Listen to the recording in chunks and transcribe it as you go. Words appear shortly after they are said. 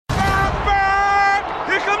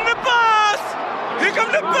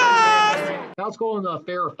Now let's go on the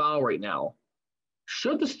fair or foul right now.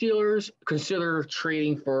 Should the Steelers consider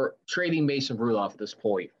trading Mason Rudolph at this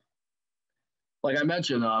point? Like I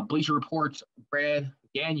mentioned, Bleacher Report's Brad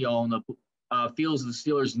Gagnon feels the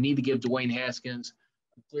Steelers need to give Dwayne Haskins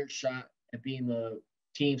a clear shot at being the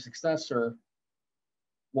team's successor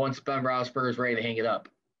once Ben Roethlisberger is ready to hang it up.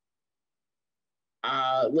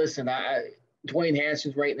 Listen, Dwayne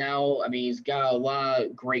Haskins right now, I mean, he's got a lot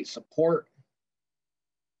of great support.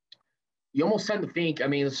 You almost tend to think, I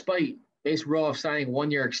mean, despite Mason Rudolph signing a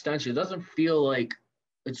one-year extension, it doesn't feel like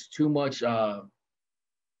it's too much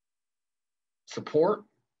support.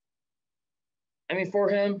 I mean, for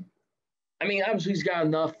him, I mean, obviously he's got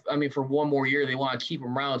enough. I mean, for one more year, they want to keep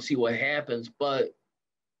him around and see what happens. But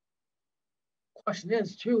the question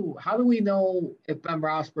is, too, how do we know if Ben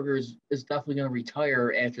Roethlisberger is definitely going to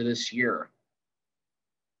retire after this year?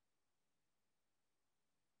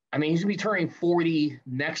 I mean, he's going to be turning 40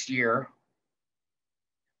 next year.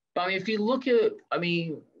 But, I mean, if you look at, I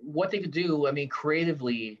mean, what they could do, I mean,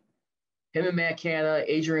 creatively, him and Matt Canada,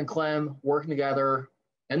 Adrian Clem working together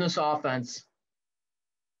in this offense,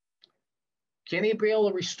 can they be able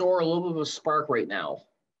to restore a little bit of a spark right now?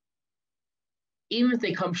 Even if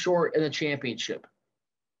they come short in a championship.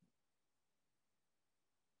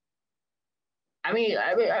 I mean,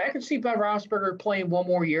 I can see Ben Roethlisberger playing one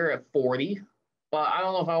more year at 40, but I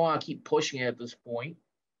don't know if I want to keep pushing it at this point.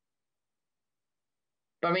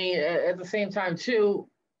 But, I mean, at the same time, too,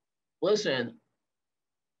 listen,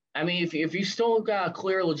 I mean, if you still got a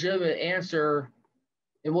clear, legitimate answer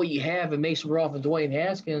in what you have in Mason Rudolph and Dwayne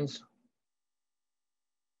Haskins,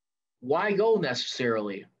 why go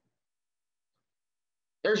necessarily?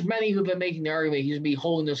 There's many who've been making the argument he's going to be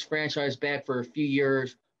holding this franchise back for a few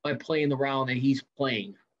years by playing the round that he's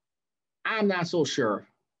playing. I'm not so sure.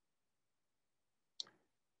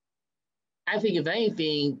 I think, if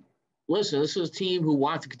anything, listen, this is a team who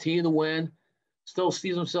wants to continue to win, still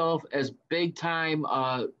sees themselves as big-time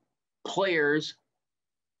players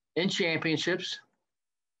in championships.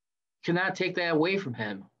 Cannot take that away from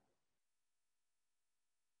him.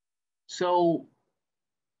 So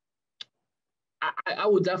I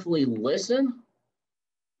would definitely listen.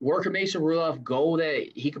 Work at Mason Rudolph, go that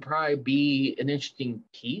he could probably be an interesting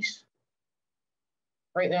piece.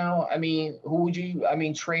 Right now, I mean, who would you,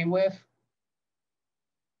 trade with?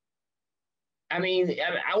 I mean,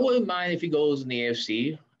 I wouldn't mind if he goes in the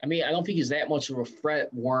AFC. I mean, I don't think he's that much of a threat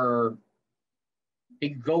where he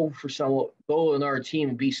could go to another team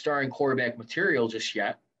and be starting quarterback material just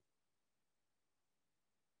yet.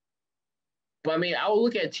 But, I mean, I would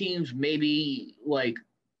look at teams maybe like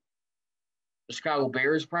the Chicago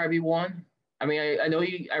Bears probably one. I mean,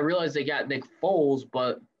 I realize they got Nick Foles,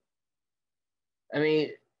 but, I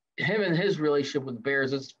mean, him and his relationship with the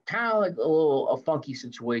Bears is kind of like a funky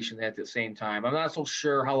situation at the same time. I'm not so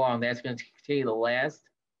sure how long that's going to continue to last.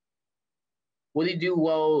 Would he do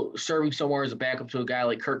well serving somewhere as a backup to a guy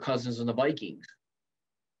like Kirk Cousins and the Vikings?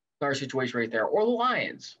 Our situation right there. Or the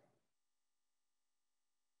Lions.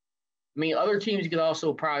 I mean, other teams you could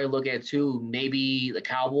also probably look at, too, maybe the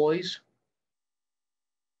Cowboys.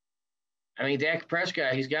 I mean, Dak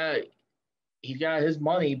Prescott, he's got his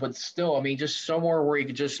money, but still, I mean, just somewhere where he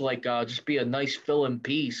could just be a nice fill-in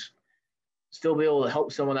piece, still be able to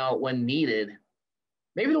help someone out when needed.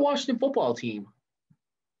 Maybe the Washington football team.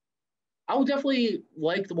 I would definitely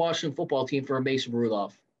like the Washington football team for a Mason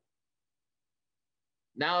Rudolph.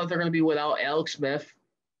 Now that they're going to be without Alex Smith.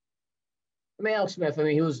 Alex Smith,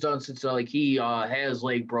 he was done since he had his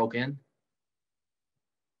leg broken.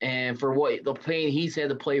 And for what the pain he's had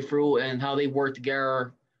to play through and how they work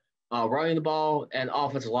together, running the ball and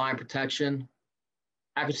offensive line protection,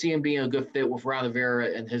 I could see him being a good fit with Ron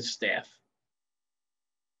Rivera and his staff.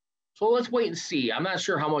 So let's wait and see. I'm not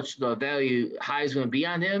sure how much the value high is going to be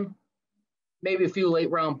on him. Maybe a few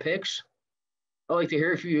late round picks. I'd like to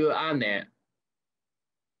hear from you on that.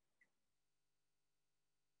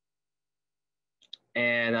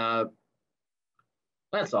 And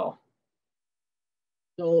that's all.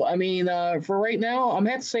 So, for right now, I'm going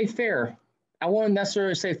to have to say fair. I wouldn't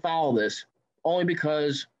necessarily say foul this, only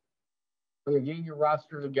because when you're getting your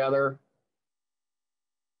roster together,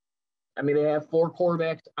 they have 4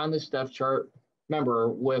 quarterbacks on this depth chart. Remember,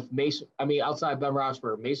 with Mason, outside Ben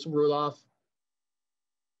Roethlisberger, Mason Rudolph,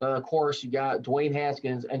 of course, you got Dwayne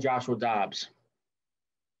Haskins and Joshua Dobbs.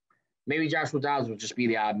 Maybe Joshua Dobbs would just be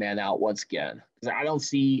the odd man out once again. Because I don't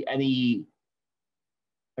see any.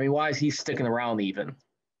 Why is he sticking around even?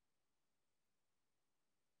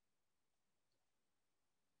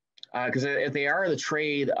 Because if they are to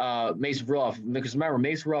trade Mason Rudolph, because remember,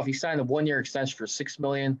 Mason Rudolph, he signed a 1-year extension for $6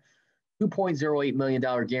 million $2.08 million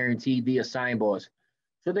guaranteed via sign bonus.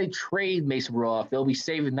 Should they trade Mason Rudolph, they'll be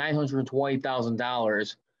saving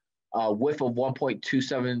 $920,000 with a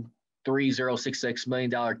 $1.273066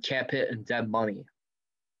 million cap hit and dead money.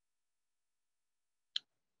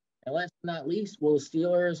 And last but not least, will the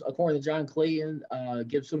Steelers, according to John Clayton,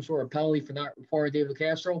 give some sort of penalty for not reporting David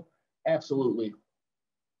DeCastro? Absolutely.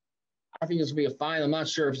 I think this will be a fine. I'm not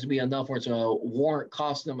sure if it's going to be enough where it's going to warrant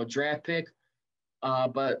costing them a draft pick,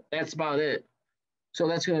 but that's about it. So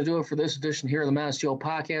that's going to do it for this edition here of the Man of Steel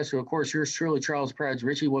podcast. So, of course, yours truly, Charles Preds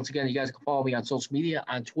Richie. Once again, you guys can follow me on social media,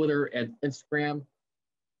 on Twitter and Instagram.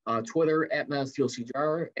 Twitter at Man of Steel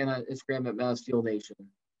CJR and on Instagram at Man of Steel Nation.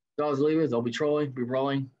 So I was leaving. They'll be trolling, be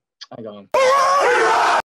rolling. I gone.